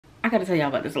gotta tell y'all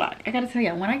about this lock. I gotta tell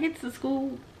y'all, when I get to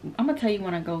school, I'm gonna tell you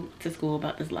when I go to school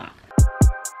about this lock.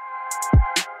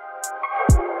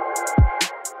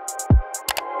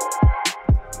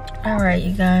 All right,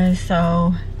 you guys,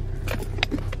 so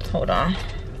hold on.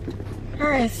 All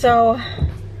right, so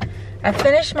I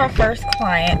finished my first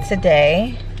client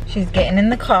today. She's getting in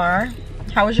the car.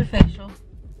 How was your facial?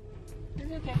 It's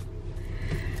okay.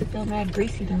 I feel mad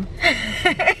greasy though.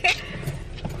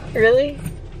 Really?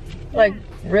 Like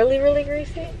really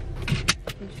greasy? It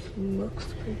just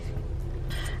looks greasy.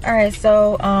 All right,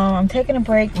 so I'm taking a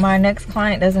break. My next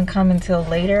client doesn't come until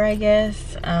later, I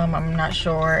guess. I'm not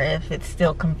sure if it's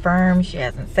still confirmed. She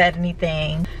hasn't said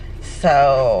anything.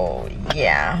 So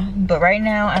yeah, but right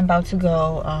now I'm about to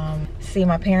go see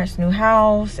my parents' new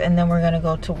house, and then we're gonna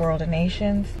go to World of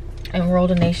Nations. And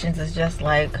World of Nations is just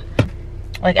like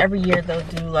every year they'll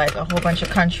do like a whole bunch of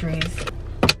countries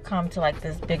come to like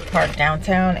this big park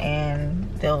downtown, and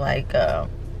they'll like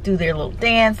do their little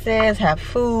dances, have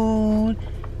food.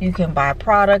 You can buy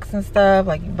products and stuff,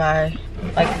 like you buy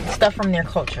like stuff from their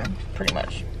culture pretty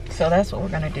much. So that's what we're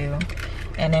gonna do.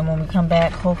 And then when we come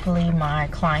back, hopefully my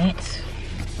client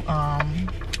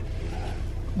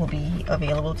will be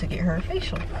available to get her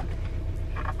facial.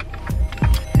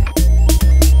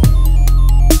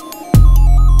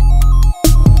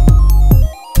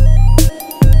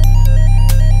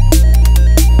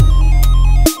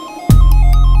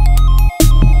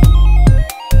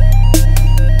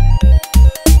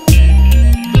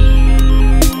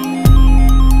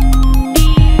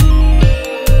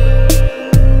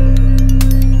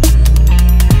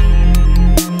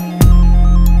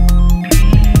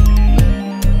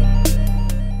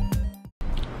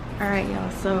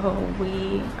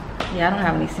 I don't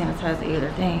have any sanitizer either.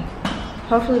 Dang.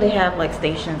 Hopefully they have like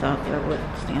stations out there with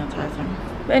sanitizer.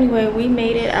 But anyway, we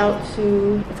made it out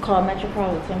to, it's called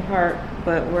Metropolitan Park,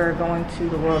 but we're going to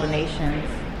the World of Nations.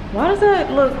 Why does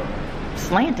that look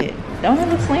slanted? Don't it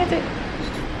look slanted?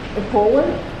 The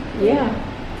forward? Yeah.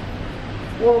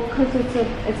 Well, cause it's a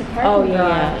parking Oh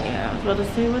garage. yeah. I was about to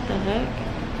say, what the heck?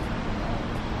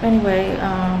 Anyway,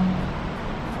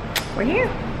 we're here.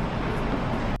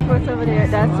 What's over there?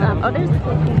 That's oh, there's the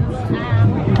Philippines.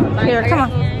 Here, come on.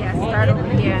 Yeah, start over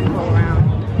here and go around.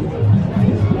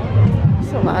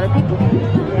 There's a lot of people.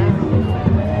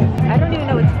 Yeah. I don't even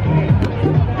know what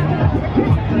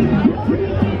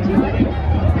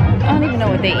I don't even know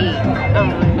what they eat.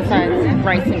 Besides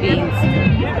rice and beans.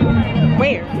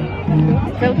 Where?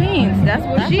 Philippines. That's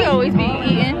what she always be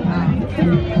eating.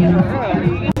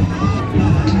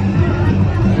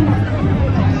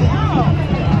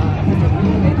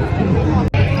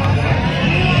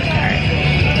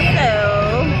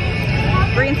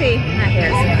 my hair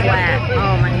is flat.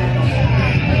 Oh my gosh.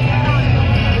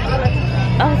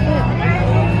 Oh,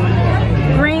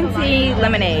 good. Green tea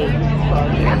lemonade.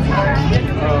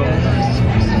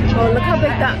 Oh, look how big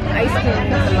that ice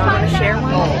cream is. You want to share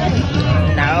one?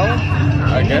 No.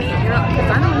 I guess. Because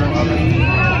I don't know.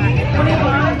 What do you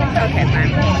want? Okay,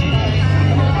 fine.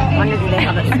 Wonder do they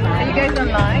have it? Are you guys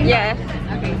online? Yeah.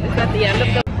 Okay, it's at the end of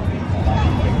the.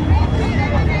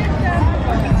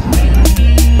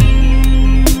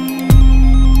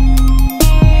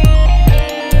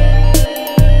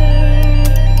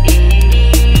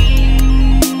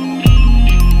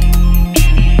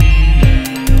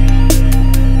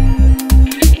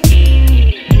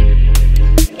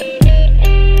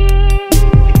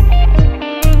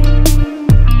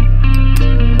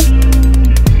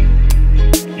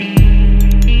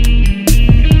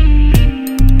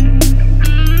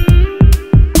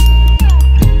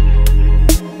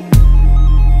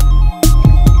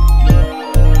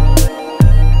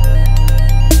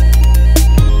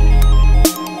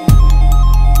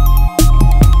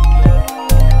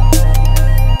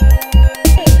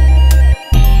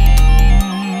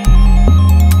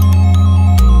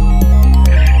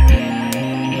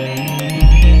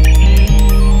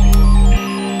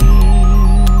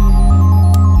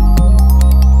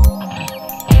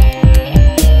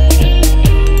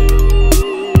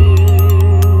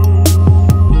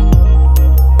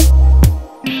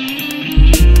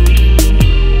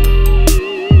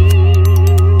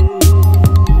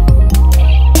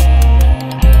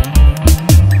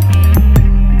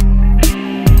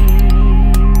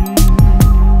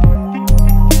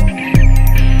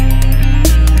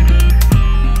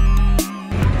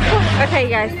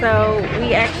 So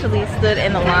we actually stood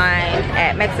in the line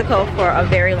at Mexico for a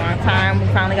very long time. We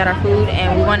finally got our food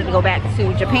and we wanted to go back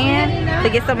to Japan to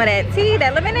get some of that tea,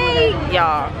 that lemonade.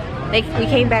 Y'all, we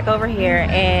came back over here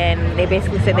and they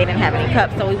basically said they didn't have any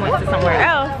cups, so we went to somewhere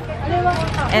else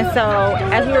And so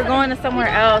as we were going to somewhere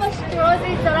else,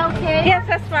 yes,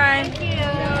 that's fine.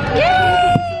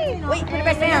 Yay! Wait, put it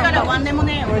back down. You got one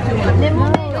lemonade or two?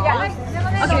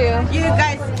 Okay, you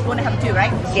guys want to have two,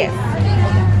 right? Yes.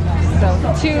 So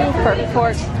 2 for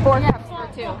 4 cups for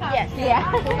 2. Yes.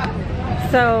 Yeah.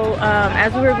 So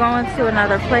as we were going to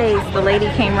another place, the lady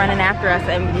came running after us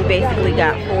and we basically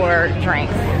got 4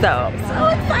 drinks. So I'm so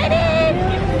excited.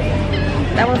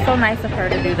 That was so nice of her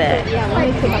to do that.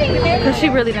 Because she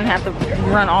really didn't have to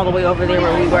run all the way over there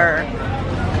where we were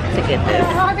to get this.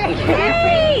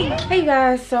 Hey you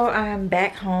guys, so I'm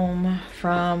back home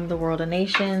from the World of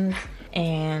Nations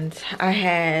and I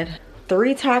had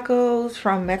 3 tacos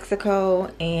from Mexico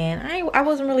and I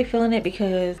wasn't really feeling it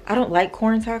because I don't like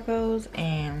corn tacos,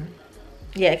 and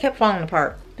yeah, it kept falling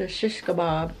apart. The shish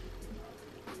kebab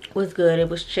was good. It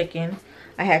was chicken.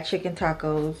 I had chicken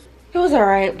tacos. It was all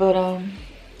right, but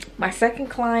my second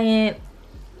client,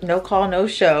 no call, no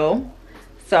show.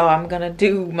 So I'm gonna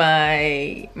do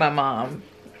my mom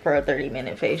for a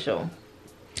 30-minute facial.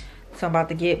 So I'm about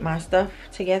to get my stuff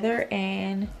together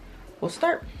and we'll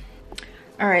start.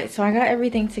 All right, so I got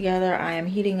everything together. I am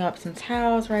heating up some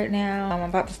towels right now. I'm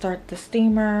about to start the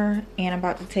steamer and I'm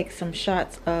about to take some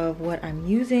shots of what I'm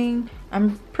using.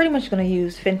 I'm pretty much gonna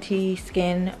use Fenty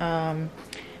Skin,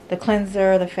 the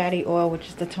cleanser, the fatty oil, which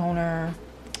is the toner,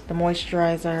 the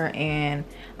moisturizer, and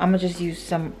I'm gonna just use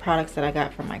some products that I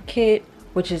got from my kit,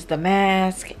 which is the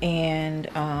mask and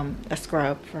a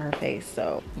scrub for her face.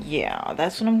 So yeah,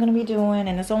 that's what I'm gonna be doing,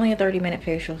 and it's only a 30-minute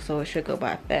facial, so it should go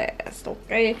by fast.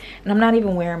 Okay, and I'm not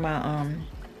even wearing my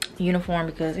uniform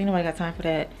because ain't nobody got time for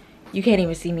that. You can't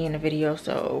even see me in the video,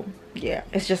 so yeah,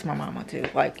 it's just my mama too.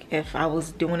 Like if I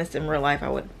was doing this in real life, I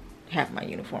would have my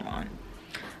uniform on.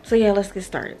 So yeah, let's get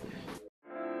started.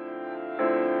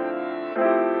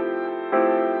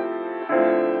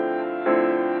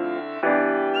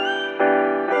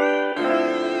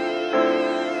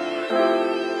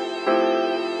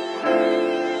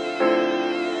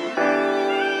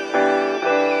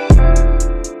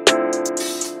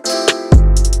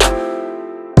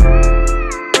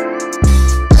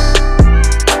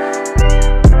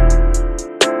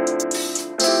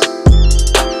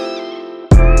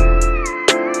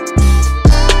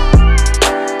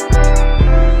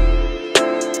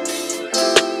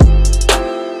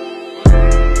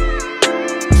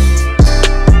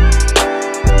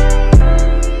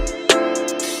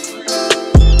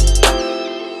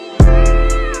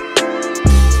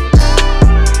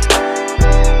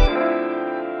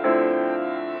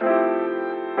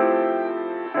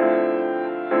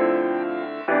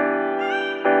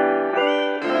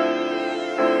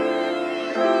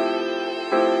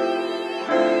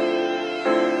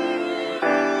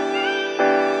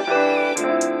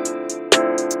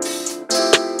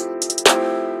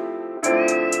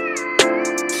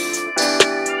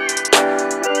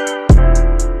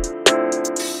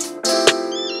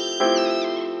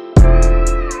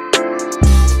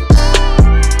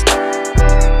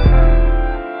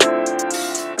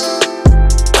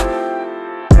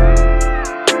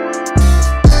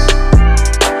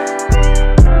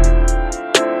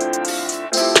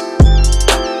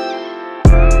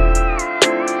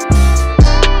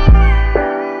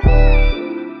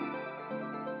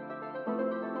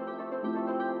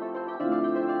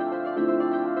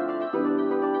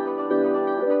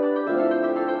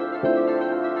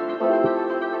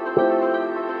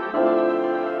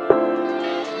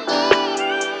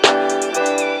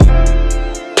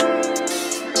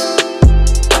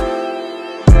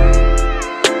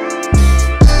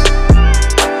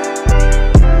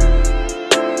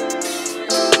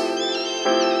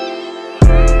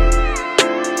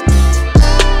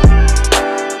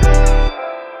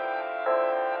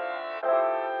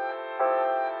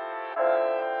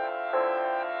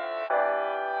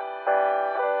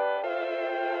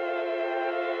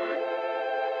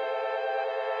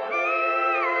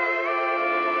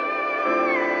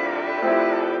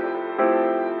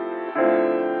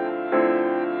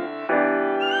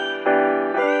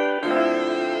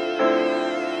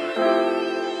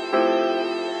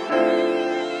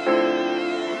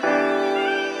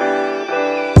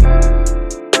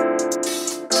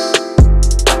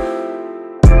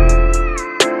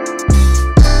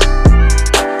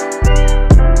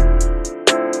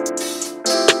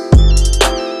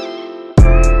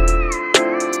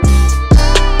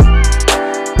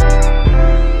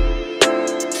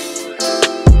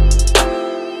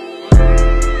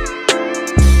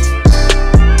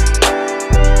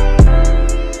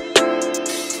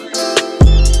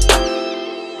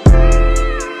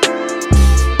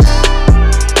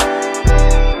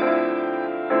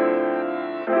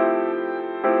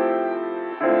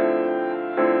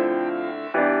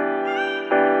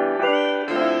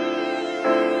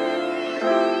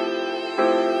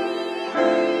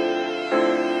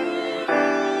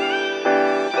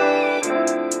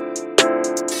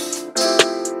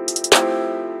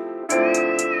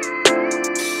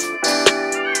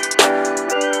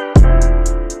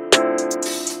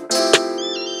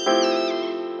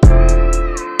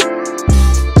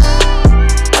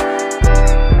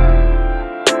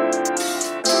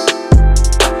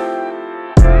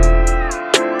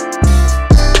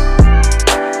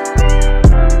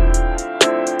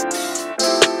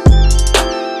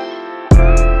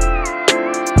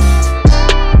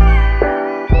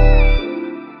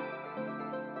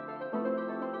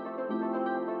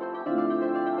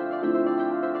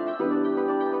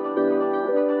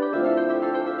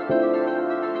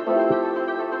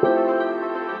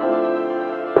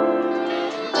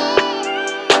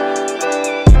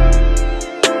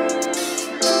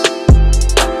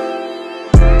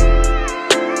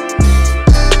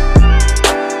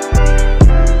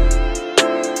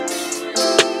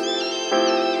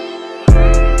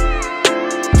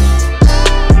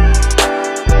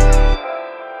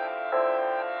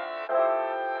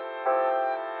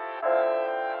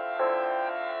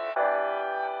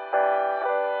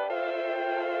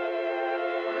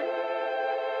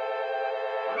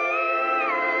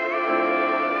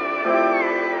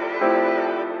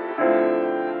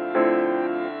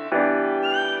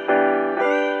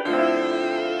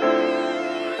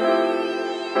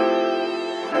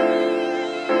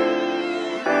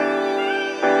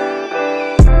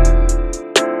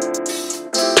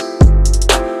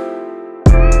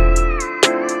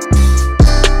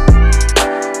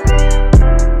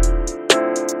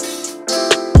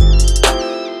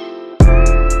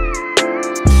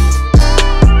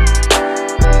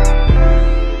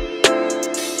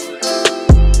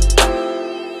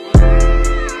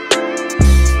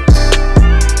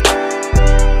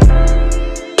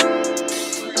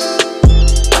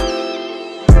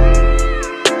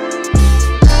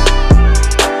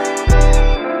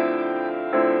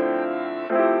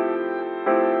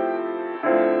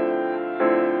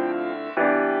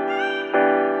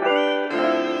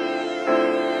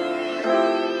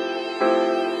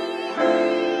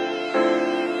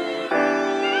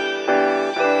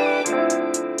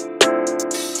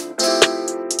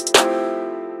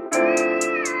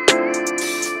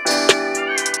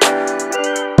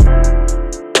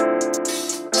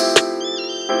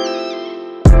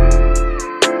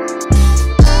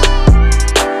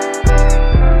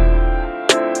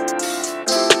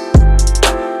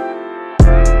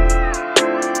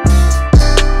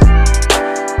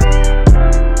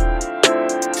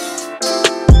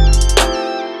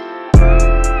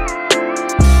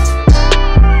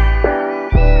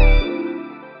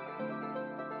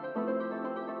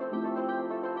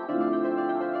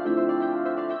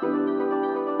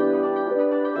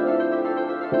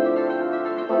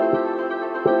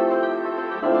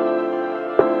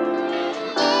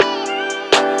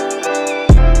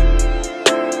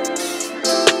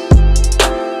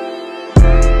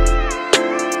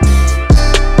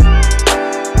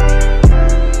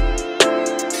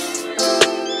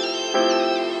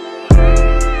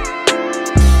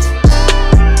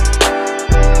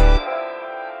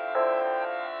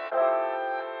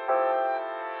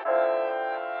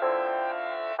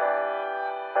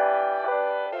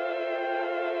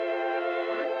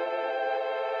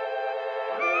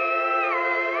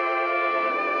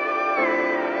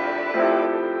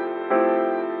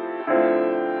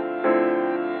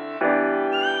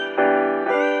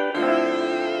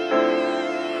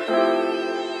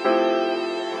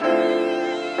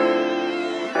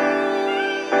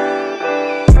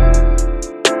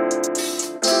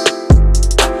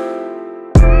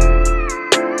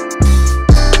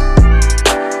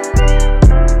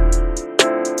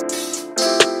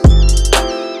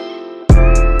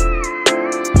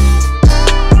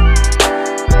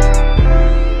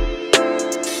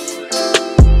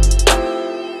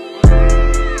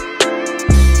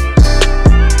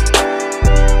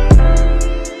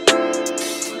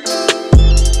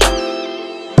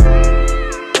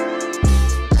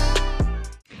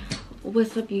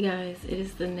 What's up, you guys? It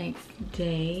is the next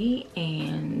day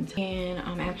and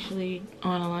I'm actually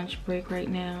on a lunch break right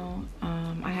now.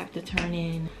 I have to turn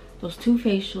in those 2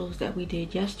 facials that we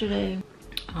did yesterday,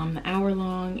 the hour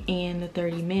long and the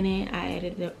 30-minute.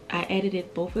 I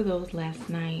edited both of those last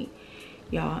night,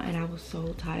 y'all, and I was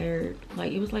so tired.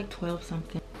 Like, it was like 12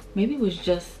 something. Maybe it was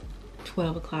just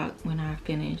 12 o'clock when I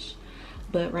finished.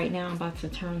 But right now I'm about to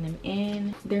turn them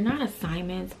in. They're not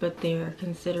assignments, but they're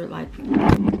considered like,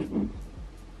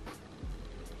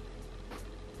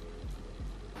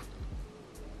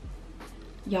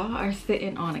 y'all are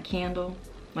sitting on a candle,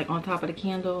 like on top of the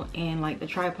candle, and like the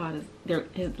tripod is there,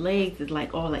 his legs is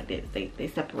like all like this, they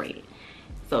separated.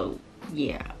 So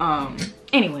yeah,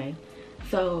 anyway,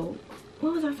 so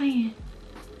what was I saying?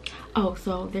 Oh,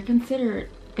 so they're considered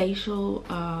facial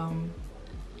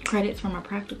credits for my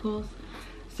practicals.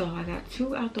 So I got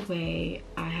 2 out the way.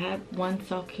 I had 1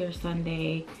 self-care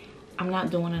Sunday. I'm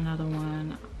not doing another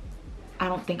one. I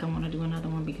don't think I want to do another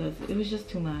one because it was just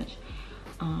too much.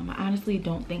 I honestly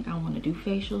don't think I want to do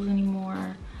facials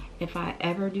anymore. If I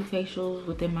ever do facials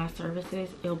within my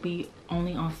services, it'll be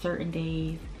only on certain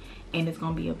days, and it's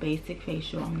gonna be a basic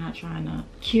facial. I'm not trying to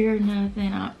cure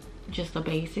nothing. Just a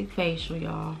basic facial,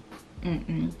 y'all.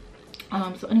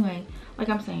 So anyway, like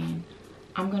I'm saying,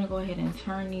 I'm gonna go ahead and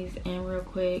turn these in real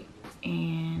quick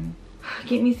and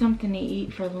get me something to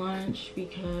eat for lunch,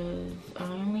 because I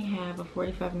only have a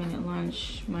 45-minute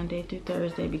lunch Monday through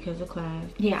Thursday because of class.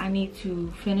 Yeah, I need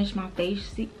to finish my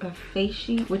face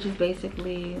sheet, which is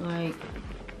basically like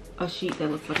a sheet that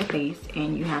looks like a face,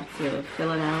 and you have to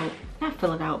fill it out. Not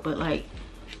fill it out, but like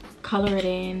color it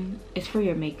in. It's for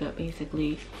your makeup,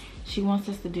 basically. She wants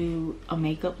us to do a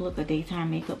makeup look, a daytime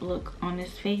makeup look on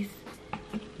this face.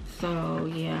 So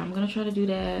yeah, I'm gonna try to do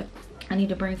that. I need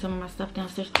to bring some of my stuff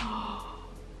downstairs.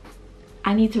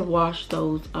 I need to wash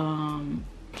those, damn.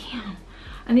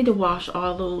 I need to wash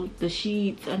all the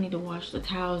sheets. I need to wash the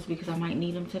towels because I might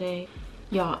need them today.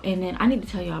 Y'all, and then I need to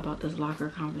tell y'all about this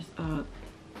locker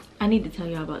I need to tell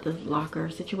y'all about this locker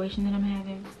situation that I'm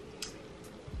having.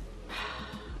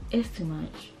 It's too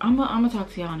much. I'm gonna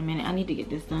talk to y'all in a minute. I need to get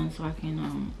this done so I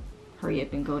can hurry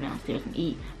up and go downstairs and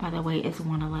eat. By the way, it's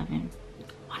 1:11.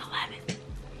 1:11.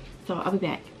 So I'll be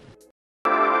back.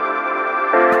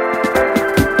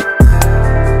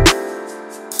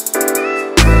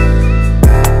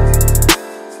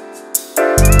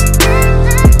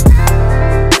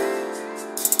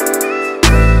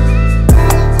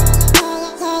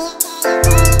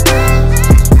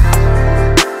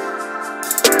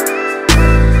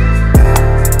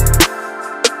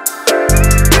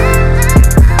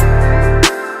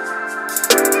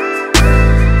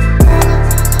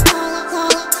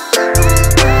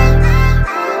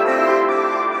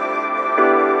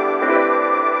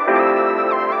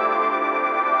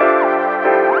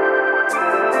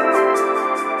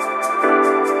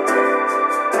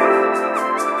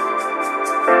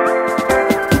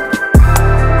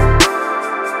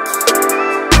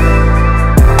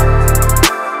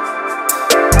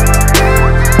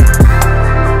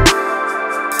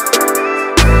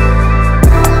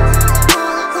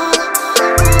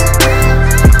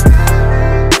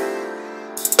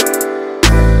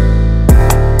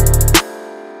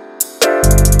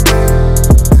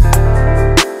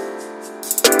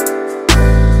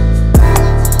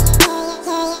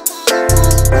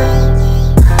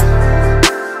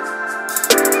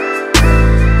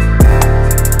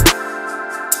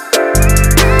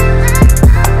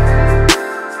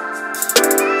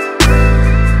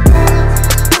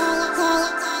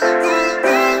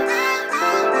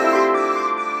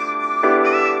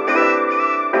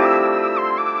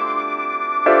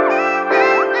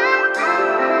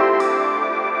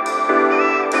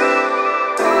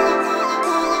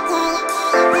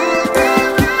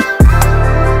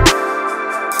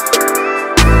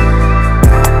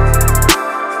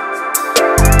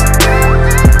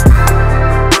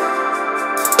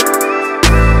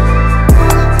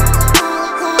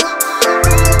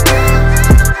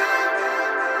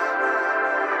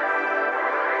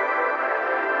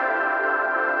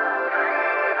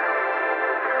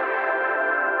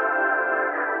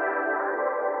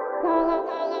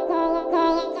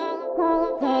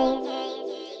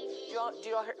 Do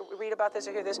you all read about this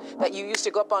or hear this? That you used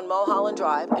to go up on Mulholland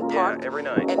Drive and park every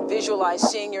night and visualize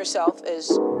seeing yourself as...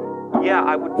 Yeah,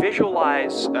 I would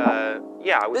visualize,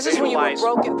 This is when you were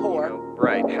broke and poor. You know,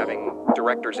 right, having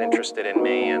directors interested in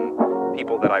me and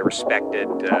people that I respected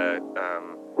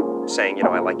saying, you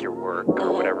know, I like your work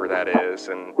or whatever that is.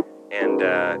 And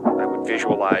I would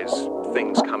visualize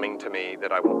things coming to me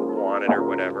that I wanted or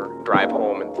whatever. Drive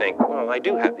home and think, well, I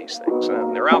do have these things.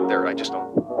 They're out there, I just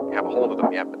don't have a hold of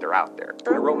them yet, but they're out there.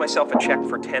 I wrote myself a check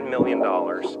for $10 million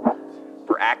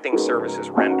for acting services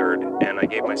rendered, and I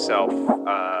gave myself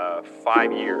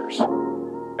 5 years,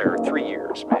 or 3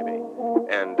 years maybe,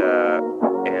 and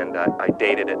I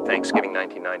dated it Thanksgiving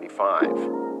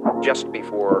 1995. Just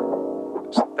before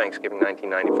Thanksgiving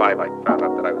 1995, I found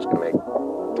out that I was going to make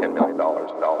 $10 million.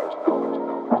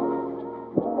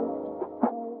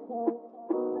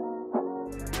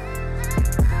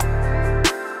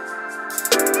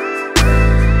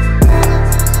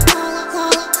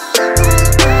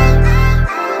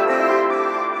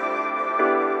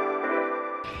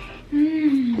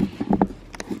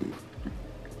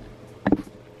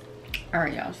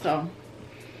 Alright, y'all, so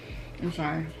I'm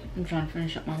sorry, I'm trying to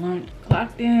finish up my lunch.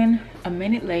 Clocked in a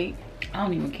minute late. I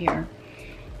don't even care,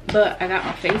 but I got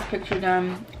my face picture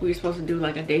done. We were supposed to do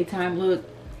like a daytime look.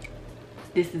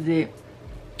 This is it.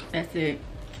 That's it.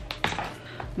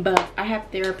 But I have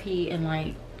therapy in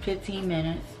like 15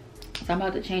 minutes, so I'm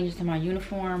about to change into my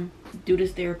uniform, do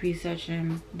this therapy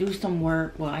session, do some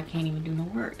work. Well, I can't even do no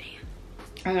work.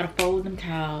 Damn, I gotta fold them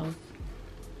towels.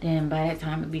 Then by that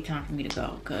time it'd be time for me to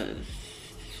go, because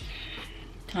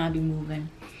time be moving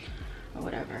or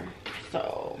whatever.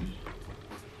 So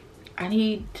I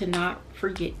need to not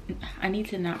forget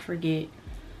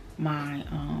my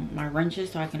my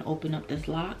wrenches so I can open up this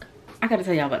lock. I gotta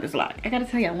tell y'all about this lock. I gotta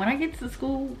tell y'all when I get to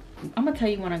school. I'm gonna tell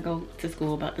you when I go to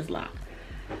school about this lock.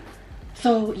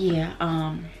 So yeah,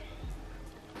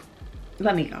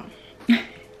 let me go.